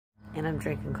and I'm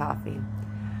drinking coffee.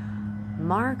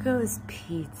 Marco's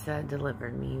Pizza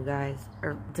delivered me, you guys.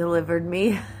 Or delivered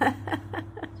me.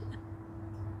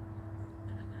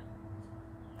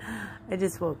 I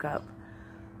just woke up.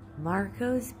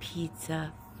 Marco's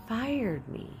Pizza fired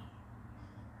me.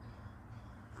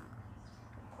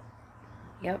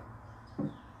 Yep.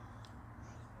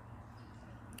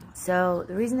 So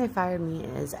the reason they fired me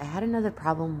is I had another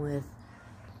problem with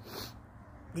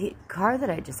the car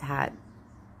that I just had.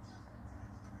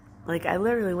 Like, I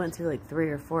literally went through like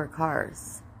 3 or 4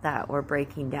 cars that were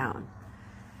breaking down.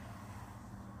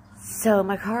 So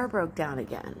my car broke down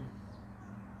again.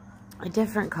 A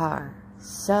different car.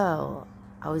 So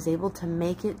I was able to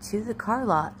make it to the car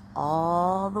lot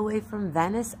all the way from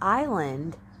Venice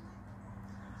Island,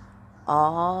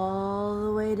 all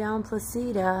the way down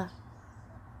Placida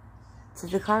to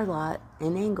the car lot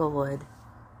in Englewood.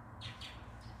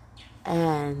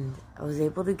 And I was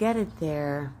able to get it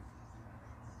there.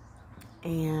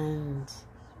 And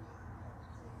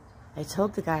I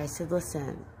told the guy, I said,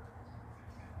 listen,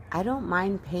 I don't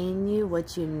mind paying you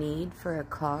what you need for a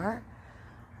car,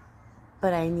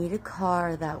 but I need a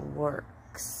car that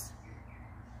works,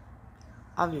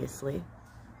 obviously.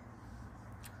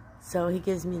 So he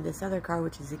gives me this other car,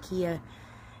 which is a Kia,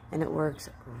 and it works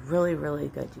really, really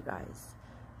good, you guys.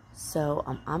 So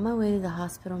I'm on my way to the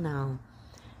hospital now,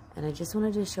 and I just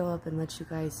wanted to show up and let you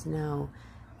guys know.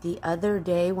 The other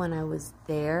day when I was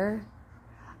there,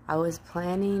 I was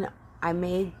planning, I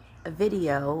made a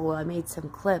video, well, I made some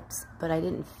clips, but I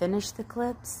didn't finish the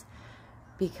clips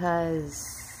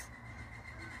because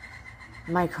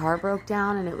my car broke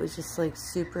down and it was just like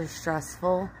super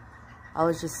stressful. I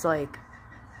was just like,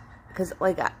 because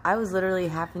like I was literally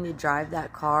having to drive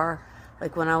that car.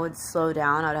 Like when I would slow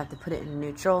down, I'd have to put it in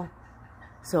neutral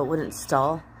so it wouldn't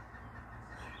stall,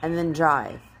 and then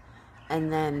drive.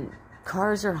 And then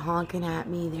cars are honking at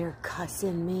me, they're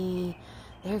cussing me,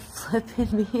 they're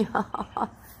flipping me off.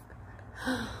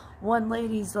 One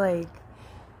lady's like,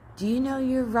 do you know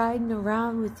you're riding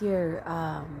around with your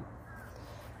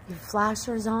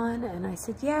flashers on? And I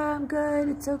said, yeah, I'm good,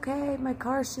 it's okay, my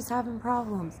car's just having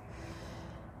problems.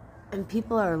 And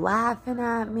people are laughing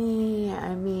at me.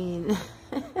 I mean,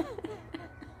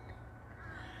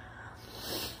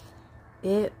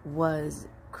 it was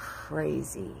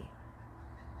crazy.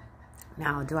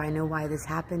 Now, do I know why this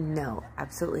happened? No,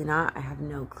 absolutely not. I have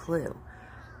no clue.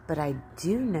 But I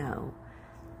do know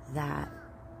that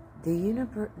the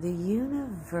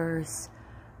universe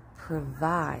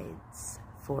provides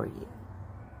for you,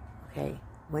 okay,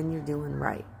 when you're doing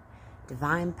right.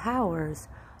 Divine powers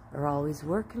are always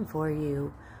working for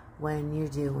you when you're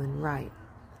doing right.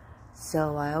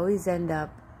 So it always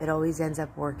ends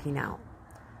up working out.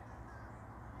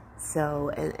 So,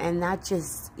 and that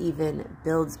just even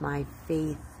builds my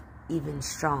faith even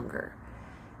stronger,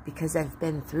 because I've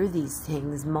been through these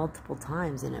things multiple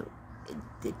times, and it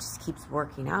just keeps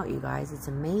working out, you guys. It's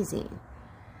amazing.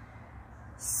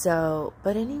 So,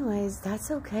 but anyways,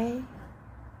 that's okay.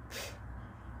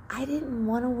 I didn't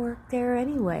want to work there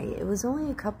anyway. It was only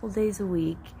a couple days a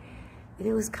week, and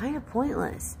it was kind of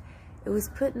pointless. It was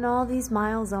putting all these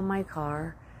miles on my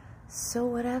car, so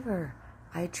whatever.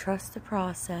 I trust the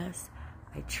process,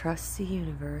 I trust the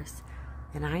universe,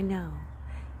 and I know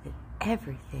that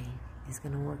everything is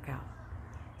going to work out.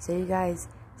 So you guys,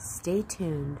 stay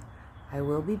tuned. I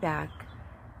will be back.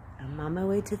 I'm on my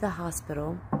way to the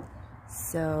hospital.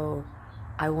 So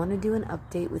I want to do an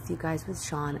update with you guys with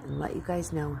Sean and let you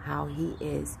guys know how he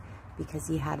is, because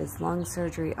he had his lung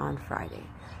surgery on Friday.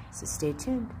 So stay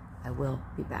tuned. I will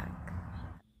be back.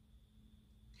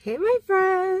 Hey, my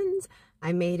friends.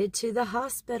 I made it to the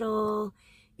hospital,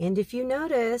 and if you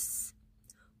notice,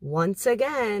 once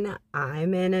again,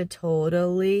 I'm in a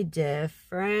totally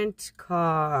different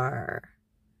car.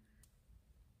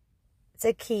 It's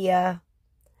a Kia.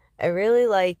 I really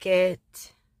like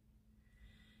it.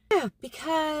 Yeah,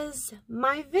 because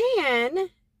my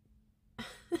van,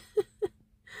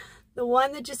 the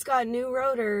one that just got new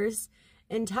rotors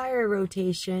and tire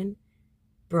rotation,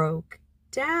 broke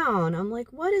down. I'm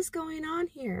like, what is going on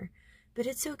here? But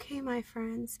it's okay, my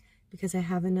friends, because I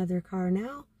have another car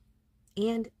now,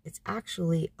 and it's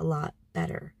actually a lot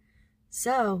better.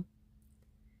 So,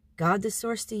 God, the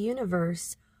source, the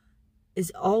universe,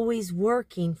 is always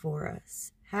working for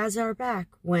us, has our back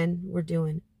when we're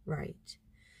doing right.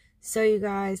 So, you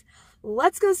guys,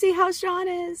 let's go see how Sean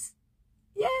is.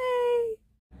 Yay!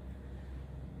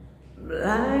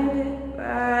 Blinded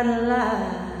by the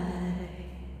light,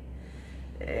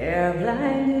 they're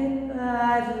blinded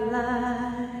by the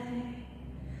light,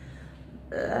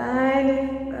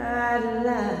 blinded by the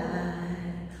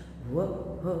light.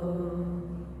 Whoa, whoa,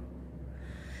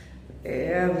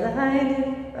 We're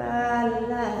blinded by the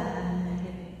light,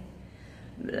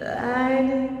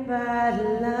 blinded by the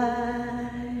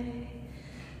light.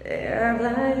 They're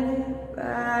blinded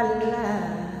by the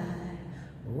light.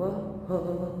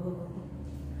 Whoa.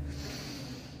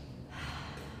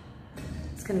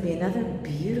 It's gonna be another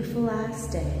beautiful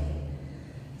last day.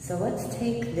 So let's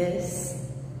take this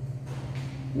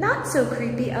not so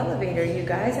creepy elevator, you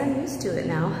guys. I'm used to it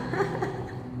now.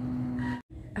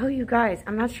 Oh, you guys,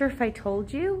 I'm not sure if I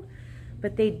told you,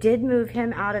 but they did move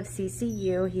him out of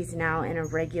CCU. He's now in a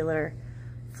regular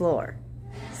floor.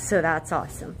 So that's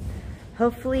awesome.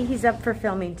 Hopefully he's up for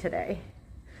filming today,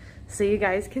 so you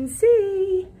guys can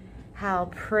see how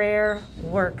prayer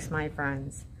works, my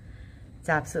friends. It's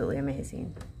absolutely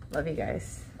amazing. Love you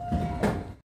guys.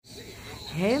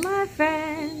 Hey, my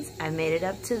friends. I made it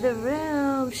up to the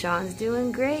room. Sean's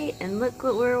doing great, and look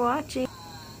what we're watching.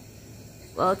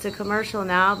 Well, it's a commercial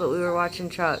now, but we were watching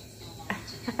Chuck.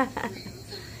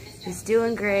 He's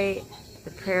doing great.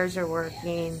 The prayers are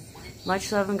working.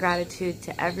 Much love and gratitude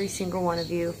to every single one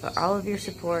of you for all of your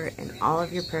support and all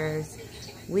of your prayers.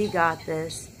 We got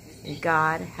this, and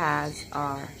God has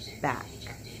our back.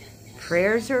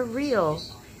 Prayers are real,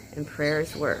 and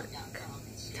prayers work.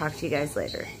 Talk to you guys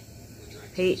later.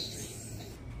 Peace.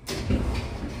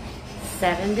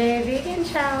 7-day vegan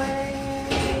challenge.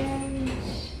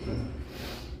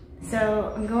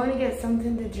 So I'm going to get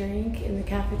something to drink in the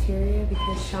cafeteria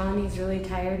because Sean, he's really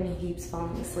tired and he keeps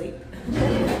falling asleep.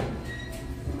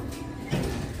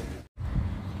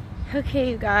 Okay,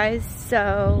 you guys,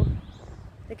 so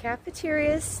the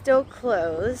cafeteria is still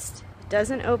closed. It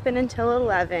doesn't open until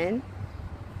 11.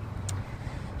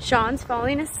 Sean's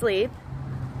falling asleep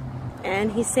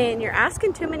and he's saying, "You're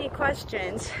asking too many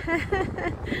questions."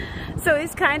 So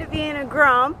he's kind of being a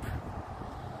grump,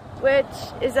 which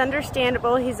is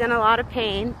understandable. He's in a lot of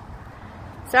pain.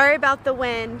 Sorry about the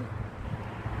wind.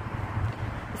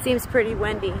 It seems pretty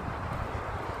windy.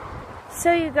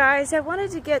 So you guys, I wanted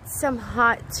to get some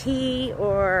hot tea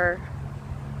or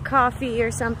coffee or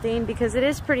something because it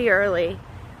is pretty early.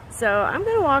 So I'm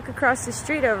gonna walk across the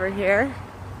street over here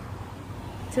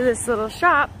to this little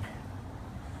shop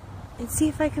and see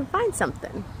if I can find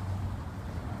something.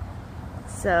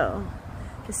 So,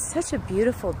 it's such a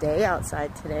beautiful day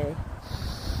outside today.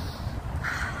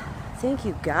 Thank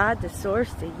you, God, the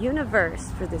source, the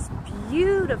universe, for this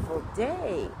beautiful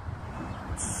day.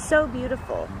 It's so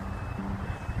beautiful.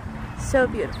 So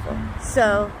beautiful.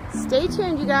 So, stay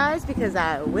tuned, you guys, because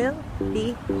I will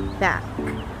be back.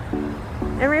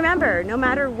 And remember, no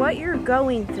matter what you're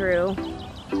going through,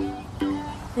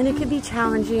 and it could be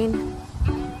challenging,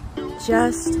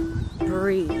 just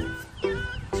breathe.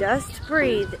 Just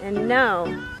breathe and know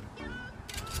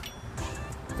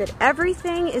that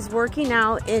everything is working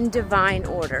out in divine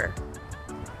order.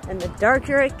 And the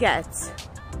darker it gets,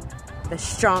 the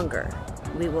stronger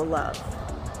we will love.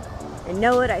 I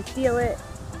know it, I feel it.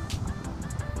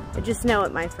 I just know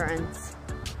it, my friends.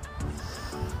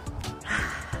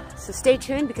 So stay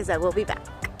tuned because I will be back.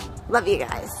 Love you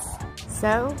guys.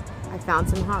 So, I found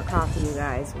some hot coffee, you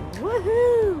guys.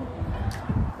 Woohoo!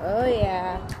 Oh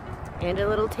yeah. And a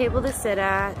little table to sit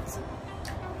at.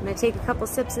 I'm gonna take a couple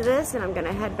sips of this and I'm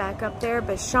gonna head back up there.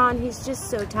 But Sean, he's just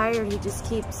so tired. He just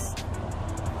keeps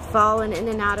falling in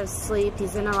and out of sleep.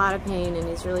 He's in a lot of pain and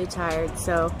he's really tired.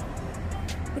 So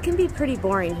it can be pretty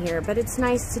boring here, but it's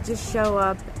nice to just show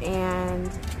up and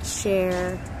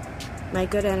share my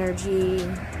good energy,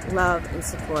 love, and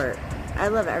support. I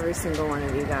love every single one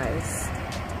of you guys.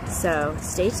 So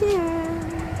stay tuned.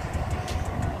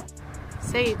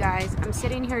 So you guys, I'm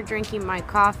sitting here drinking my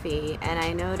coffee and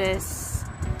I notice,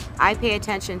 I pay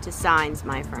attention to signs,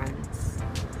 my friends.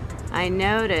 I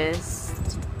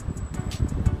noticed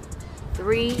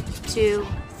 3, 2,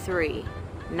 3,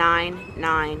 9,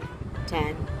 9,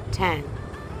 10, 10.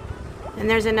 And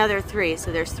there's another 3,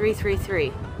 so there's 3, 3,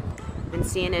 3. Been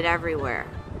seeing it everywhere.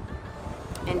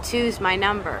 And 2's my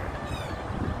number.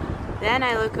 Then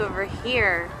I look over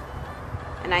here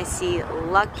and I see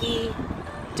lucky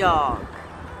dog.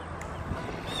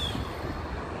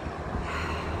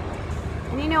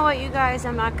 And you know what, you guys,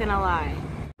 I'm not gonna lie.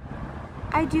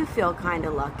 I do feel kind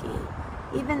of lucky.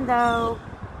 Even though,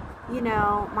 you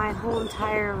know, my whole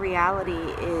entire reality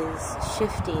is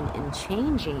shifting and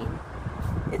changing.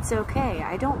 It's okay.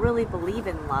 I don't really believe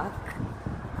in luck.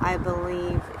 I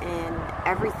believe in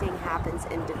everything happens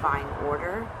in divine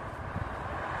order,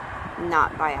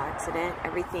 not by accident.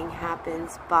 Everything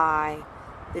happens by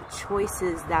the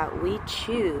choices that we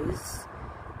choose.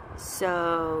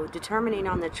 So determining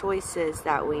on the choices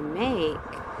that we make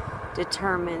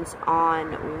determines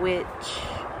on which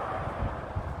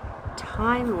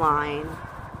timeline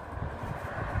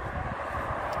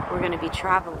we're going to be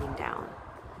traveling down.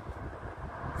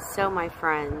 So my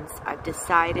friends, I've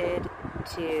decided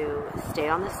to stay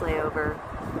on this layover.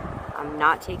 I'm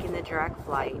not taking the direct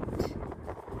flight,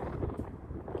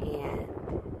 and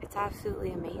it's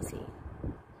absolutely amazing.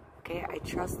 Okay, I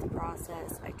trust the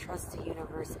process. I trust the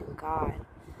universe and God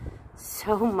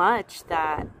so much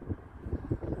that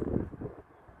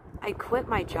I quit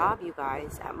my job, you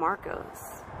guys, at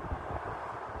Marco's.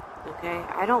 Okay,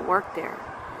 I don't work there.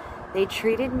 They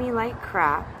treated me like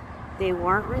crap. They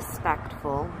weren't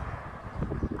respectful.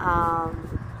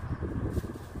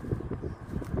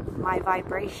 My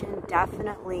vibration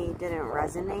definitely didn't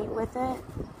resonate with it.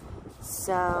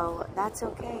 So that's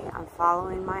okay. I'm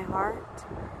following my heart.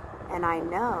 And I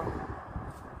know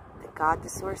that God, the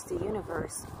source, the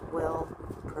universe, will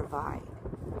provide.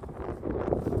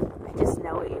 I just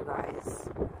know it, you guys.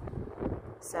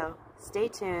 So stay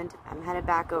tuned. I'm headed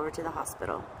back over to the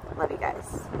hospital. Love you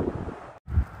guys.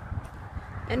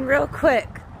 And real quick,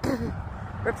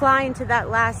 replying to that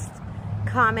last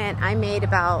comment I made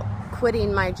about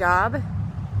quitting my job,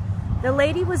 the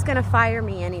lady was going to fire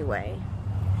me anyway.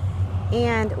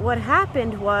 And what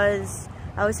happened was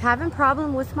I was having a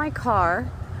problem with my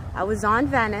car. I was on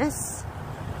Venice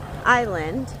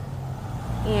Island.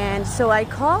 And so I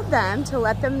called them to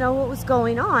let them know what was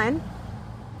going on.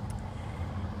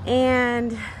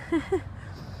 And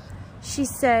she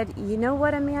said, you know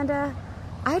what, Amanda?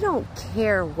 I don't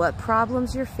care what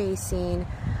problems you're facing.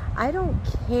 I don't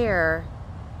care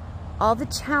all the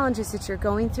challenges that you're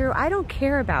going through. I don't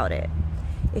care about it.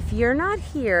 If you're not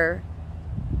here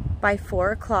by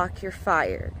 4 o'clock, you're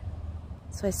fired.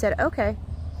 So I said, okay.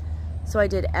 So I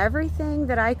did everything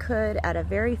that I could at a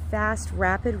very fast,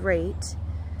 rapid rate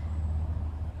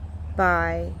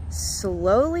by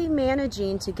slowly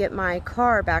managing to get my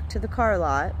car back to the car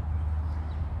lot,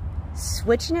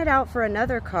 switching it out for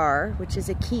another car, which is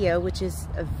a Kia, which is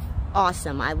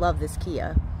awesome. I love this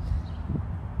Kia.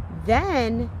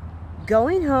 Then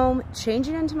going home,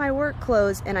 changing into my work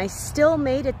clothes, and I still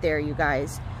made it there, you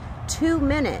guys, 2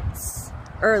 minutes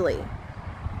early.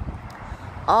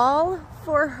 All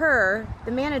for her,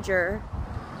 the manager,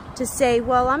 to say,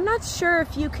 well, I'm not sure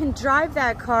if you can drive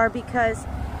that car because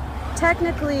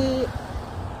technically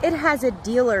it has a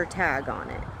dealer tag on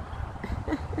it.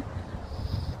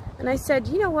 And I said,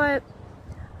 you know what?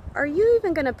 Are you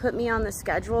even going to put me on the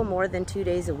schedule more than 2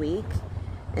 days a week?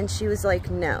 And she was like,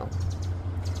 no.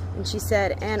 And she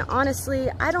said, and honestly,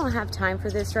 I don't have time for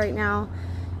this right now.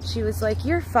 She was like,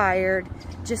 you're fired.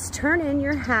 Just turn in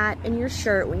your hat and your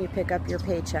shirt when you pick up your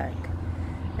paycheck.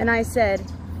 And I said,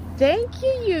 thank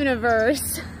you,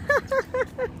 universe.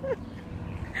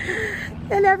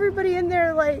 And everybody in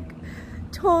there like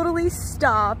totally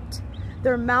stopped.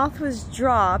 Their mouth was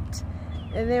dropped.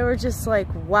 And they were just like,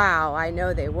 wow, I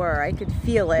know they were. I could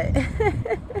feel it.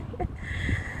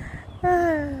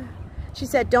 She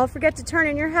said, don't forget to turn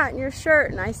in your hat and your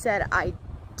shirt. And I said, I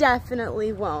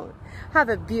definitely won't. Have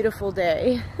a beautiful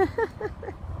day.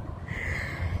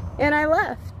 And I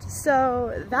left.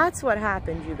 So that's what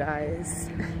happened, you guys.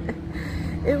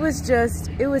 It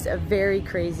was a very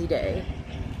crazy day.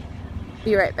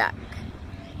 Be right back.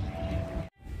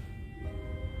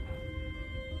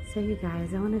 So you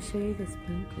guys, I want to show you this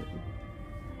painting.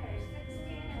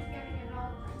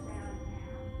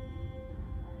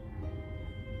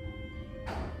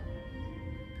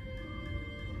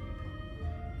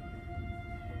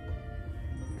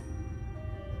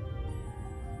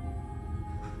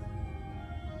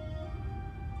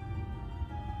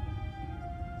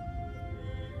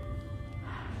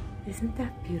 Isn't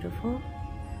that beautiful?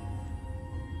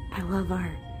 I love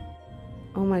art.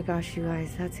 Oh my gosh, you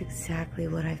guys, that's exactly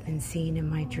what I've been seeing in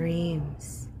my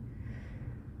dreams.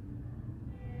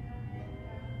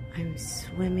 I'm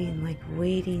swimming, like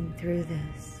wading through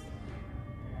this.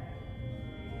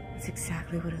 That's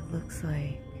exactly what it looks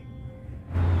like.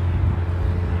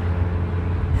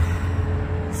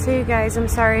 So you guys, I'm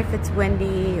sorry if it's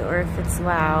windy or if it's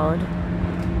loud,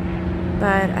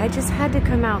 but I just had to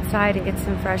come outside and get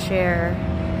some fresh air.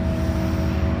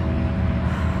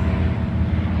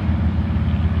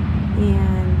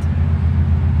 And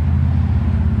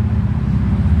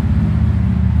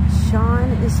Sean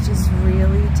is just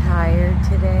really tired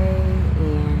today,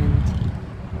 and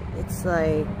it's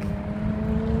like,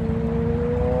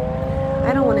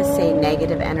 I don't want to say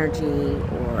negative energy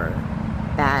or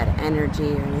bad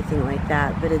energy or anything like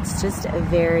that, but it's just a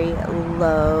very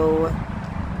low,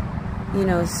 you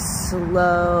know,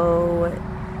 slow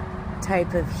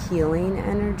type of healing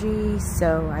energy.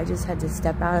 So I just had to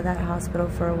step out of that hospital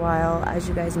for a while. As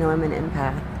you guys know, I'm an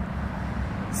empath.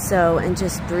 So, and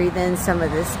just breathe in some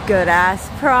of this good ass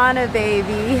prana,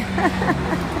 baby.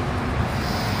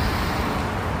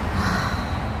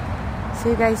 So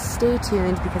you guys stay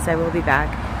tuned because I will be back.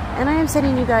 And I am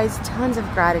sending you guys tons of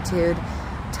gratitude,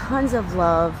 tons of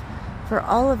love for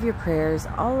all of your prayers,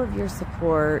 all of your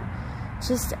support,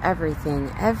 just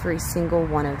everything, every single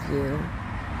one of you.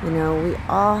 You know, we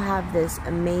all have this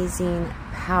amazing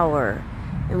power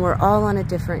and we're all on a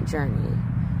different journey.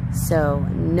 So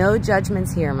no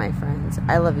judgments here, my friends.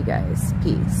 I love you guys.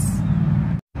 Peace.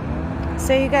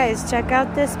 So you guys, check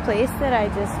out this place that I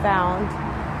just found.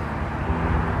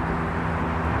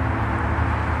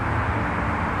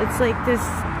 It's like this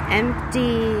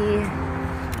empty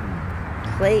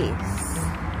place.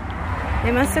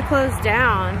 They must have closed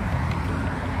down.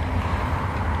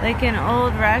 Like an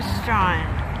old restaurant.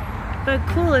 But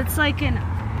cool, it's like it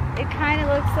kind of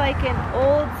looks like an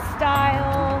old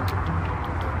style,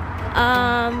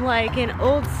 like an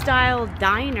old style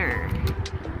diner.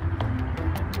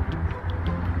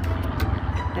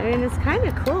 I mean, it's kind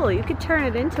of cool. You could turn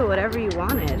it into whatever you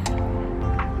wanted.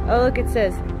 Oh, look, it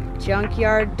says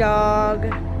Junkyard Dog,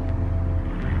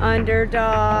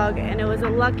 Underdog, and it was a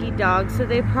lucky dog, so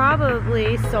they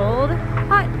probably sold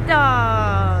hot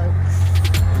dogs.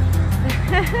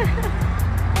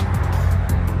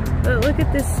 But look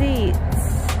at the seats.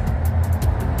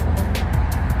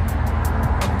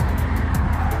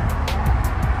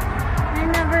 I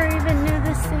never even knew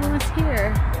this thing was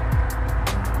here.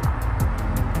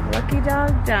 Lucky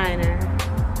Dog Diner.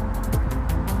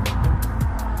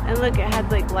 And look, it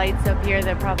had like lights up here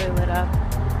that probably lit up.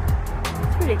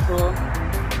 It's pretty cool.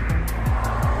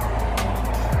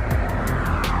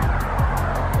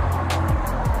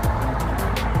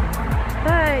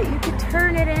 But you could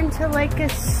turn it into like a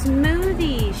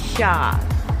smoothie shop.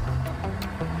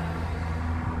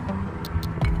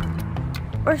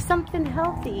 Or something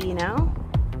healthy, you know?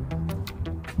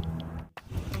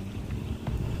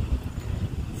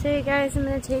 So you guys, I'm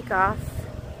gonna take off.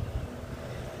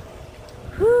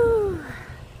 Whew.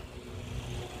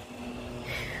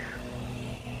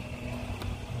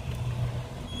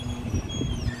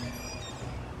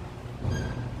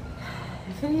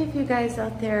 If any of you guys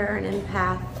out there are an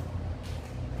empath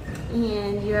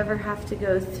and you ever have to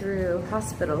go through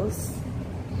hospitals,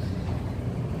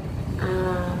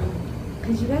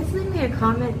 could you guys leave me a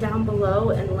comment down below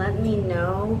and let me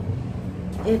know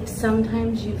if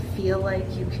sometimes you feel like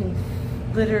you can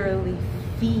literally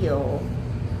feel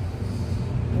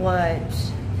what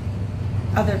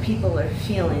other people are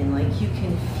feeling, like you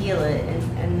can feel it,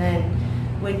 and then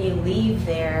when you leave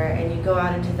there and you go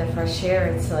out into the fresh air,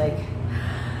 it's like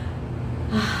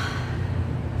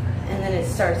and then it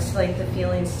starts, like the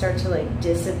feelings start to like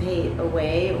dissipate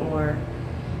away or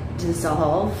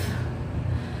dissolve.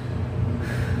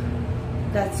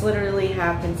 That's literally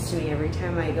happens to me every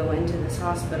time I go into this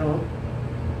hospital.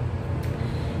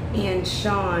 And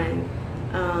Sean,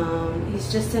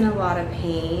 he's just in a lot of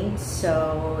pain,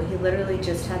 so he literally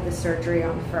just had the surgery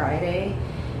on Friday,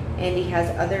 and he has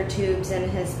other tubes in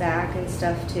his back and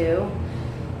stuff too.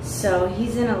 So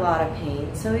he's in a lot of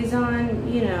pain. So he's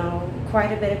on, you know,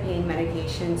 quite a bit of pain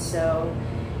medication, so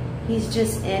he's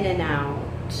just in and out.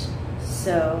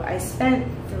 So I spent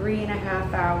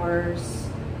 3.5 hours,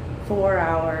 4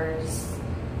 hours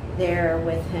there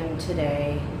with him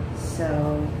today.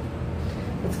 So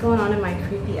what's going on in my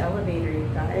creepy elevator, you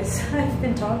guys? I've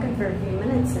been talking for a few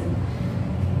minutes and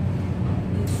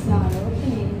it's not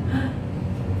opening.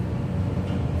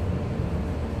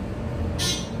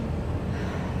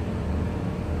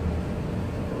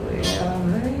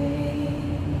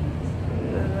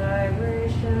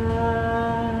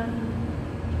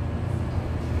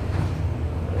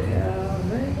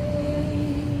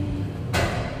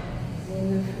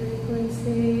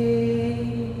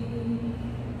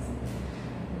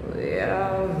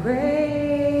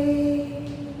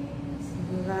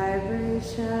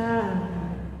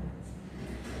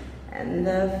 And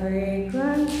the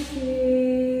frequency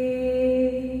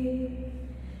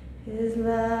is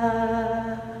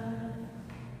love.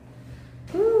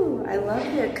 Ooh, I love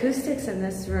the acoustics in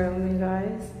this room, you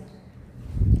guys.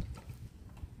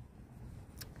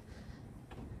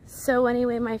 So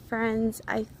anyway, my friends,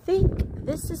 I think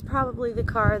this is probably the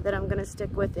car that I'm gonna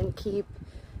stick with and keep.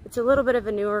 It's a little bit of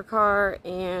a newer car,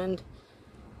 and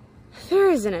there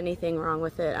isn't anything wrong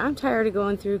with it. I'm tired of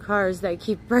going through cars that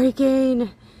keep breaking.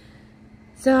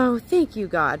 So thank you,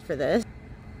 God, for this.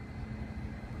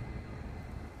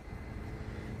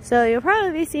 So you'll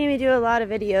probably be seeing me do a lot of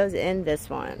videos in this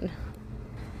one.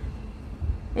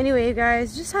 Anyway, you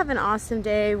guys, just have an awesome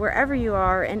day wherever you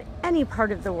are in any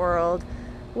part of the world.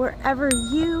 wherever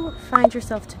you find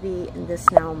yourself to be in this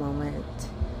now moment.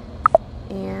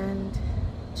 And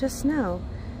just know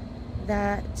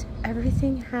that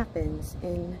everything happens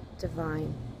in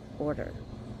divine order.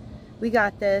 We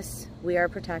got this. We are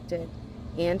protected.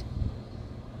 And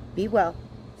be well.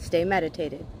 Stay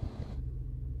meditated.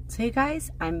 So you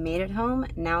guys, I made it home.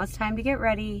 Now it's time to get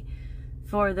ready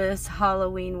for this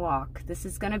Halloween walk. This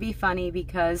is going to be funny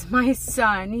because my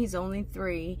son, he's only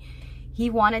 3, he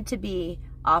wanted to be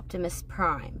Optimus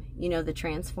Prime, you know, the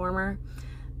Transformer.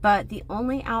 But the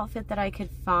only outfit that I could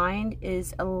find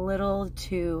is a little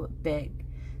too big.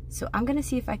 So I'm going to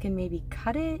see if I can maybe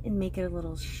cut it and make it a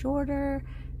little shorter.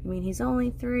 I mean, he's only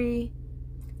 3.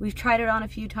 We've tried it on a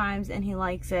few times and he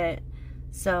likes it.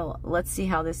 So let's see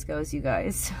how this goes, you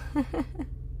guys.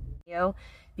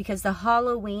 Because the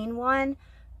Halloween one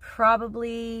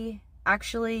probably,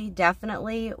 actually,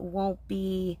 definitely won't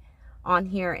be on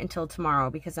here until tomorrow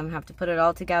because I'm going to have to put it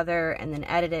all together and then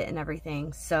edit it and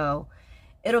everything. So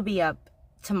it'll be up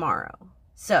tomorrow.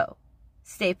 So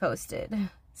stay posted.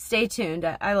 Stay tuned.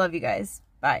 I love you guys.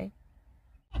 Bye.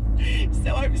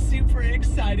 So I'm super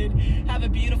excited. Have a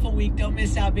beautiful week. Don't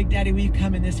miss out. Big Daddy Weave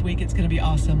coming this week. It's going to be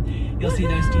awesome. You'll see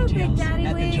those details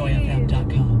at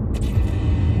thejoyfm.com.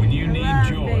 When you need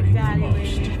joy the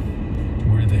most,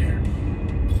 we're there.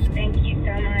 Thank you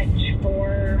so much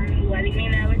for letting me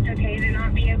know it's okay to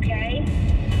not be okay.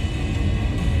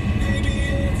 Maybe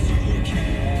it's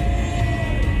okay.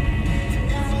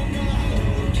 I'm not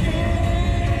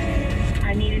okay.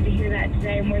 I needed to hear that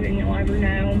today more than you'll ever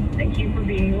know. Thank you for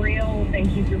being real.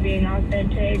 Thank you for being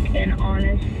authentic and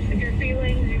honest with your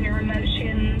feelings and your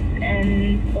emotions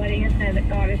and letting us know that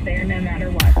God is there no matter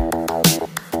what.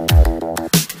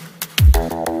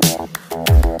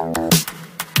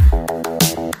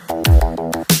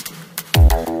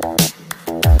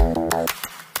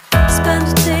 Spend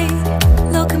a day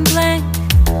looking blank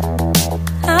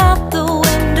out the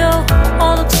window,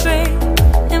 all looks great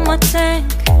in my tank.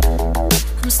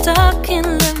 I'm stuck in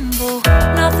limbo,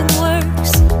 nothing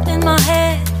works in my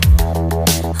head.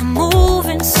 I'm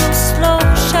moving so slow,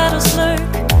 shadows lurk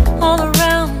all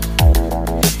around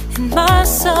in my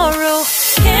sorrow.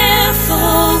 Can't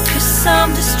focus,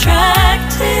 I'm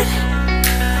distracted,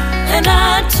 and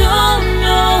I don't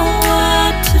know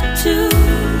what to do.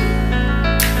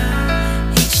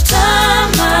 Each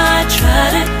time I try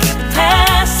to get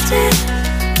past it,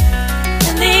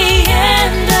 in the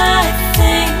end I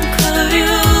think of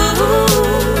you.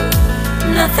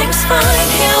 Nothing's fine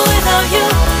here without you.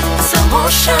 The sun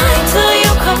won't shine till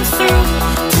you come through,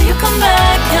 till you come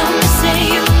back. I'm missing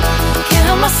you. Can't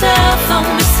help myself,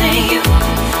 I'm missing you.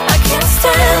 I can't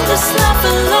stand this life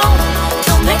alone.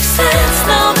 Don't make sense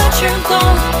now that you're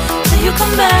gone. Till you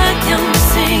come back, I'm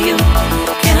missing you.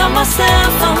 Can't help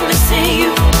myself, I'm missing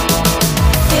you.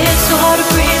 It's so hard to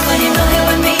breathe when you're not here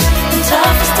with me. And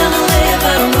tough is still to live,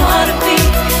 I don't know how to be.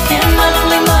 In my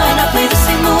lonely mind, I play the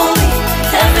same movie.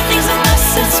 Everything's a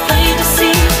mess, it's plain to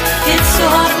see. It's so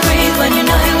hard to breathe when you're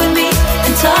not here with me.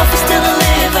 And tough is still to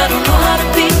live, I don't know how to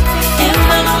be. In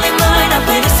my lonely mind, I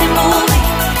play the same movie.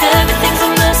 Everything's a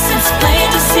mess, it's plain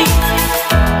to see.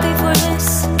 Before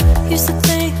this, used to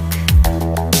think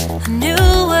I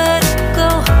knew where to go.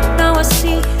 Now I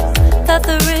see that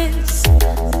there is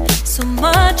so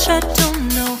much I don't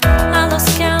know. I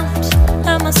lost count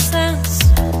and my sense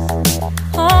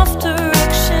of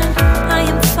direction. I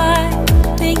am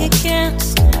fighting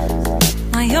against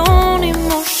my own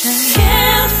emotion.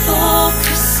 Can't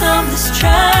focus, I'm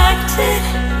distracted,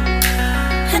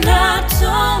 and I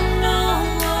don't know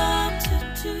what to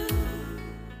do.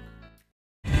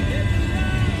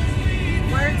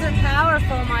 Words are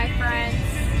powerful, my friends.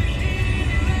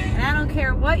 And I don't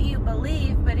care what you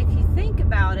believe, but if you think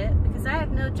about it, because I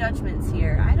have no judgments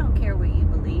here, I don't care what you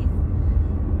believe.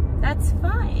 That's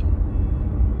fine.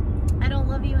 I don't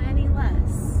love you any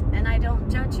less, and I don't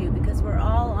judge you because we're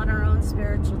all on our own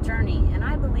spiritual journey, and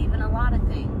I believe in a lot of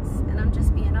things, and I'm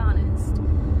just being honest.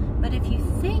 But if you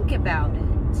think about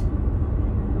it,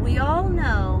 we all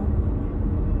know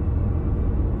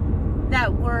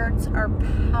that words are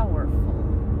powerful,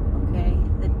 okay?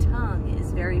 The tongue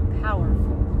is very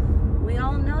powerful. We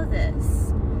all know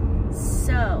this.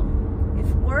 So,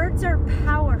 if words are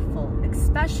powerful,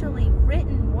 especially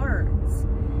written words,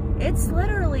 it's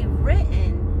literally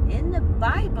written in the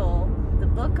Bible, the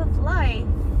book of life,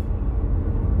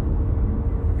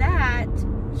 that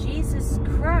Jesus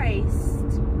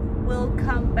Christ will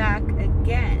come back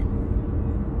again.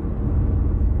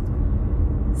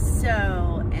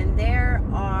 So, and there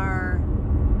are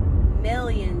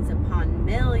millions upon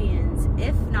millions,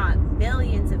 if not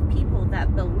billions of people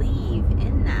that believe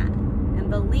in that. And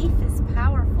belief is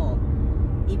powerful.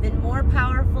 even more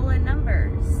powerful in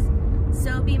numbers.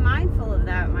 So be mindful of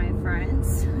that, my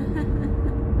friends.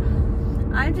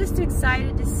 I'm just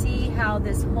excited to see how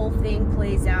this whole thing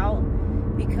plays out,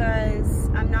 because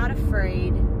I'm not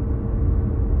afraid.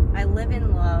 I live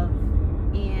in love,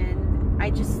 and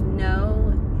I just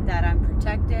know that I'm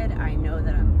protected. I know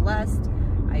that I'm blessed.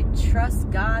 I trust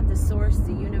God, the source,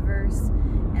 the universe,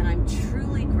 and I'm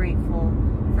truly grateful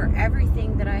for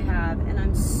everything that I have. And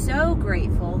I'm so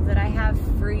grateful that I have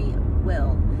free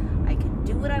will. I can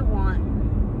do what I want,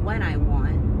 when I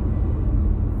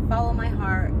want, follow my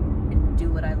heart, and do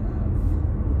what I love.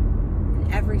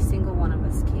 And every single one of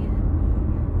us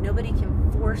can. Nobody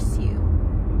can force you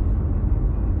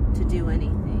to do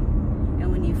anything.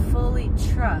 And when you fully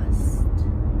trust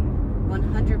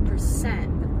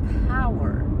 100% the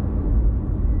power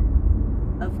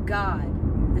of God,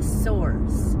 the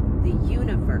source, the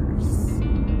universe,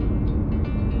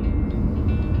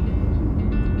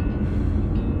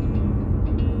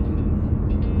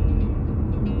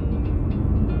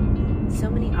 so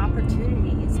many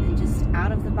opportunities and just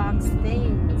out-of-the-box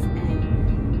things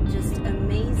and just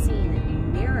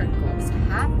amazing miracles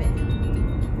happen.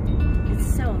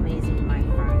 It's so amazing, my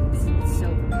friends. It's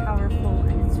so powerful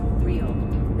and it's real.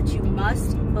 But you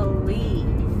must believe.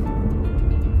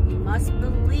 You must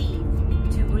believe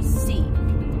to receive.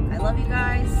 I love you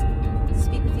guys.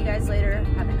 Speak with you guys later.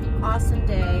 Have an awesome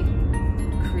day.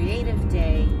 Creative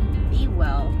day. Be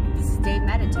well. Stay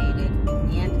meditated.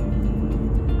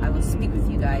 And I will speak with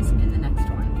you guys in the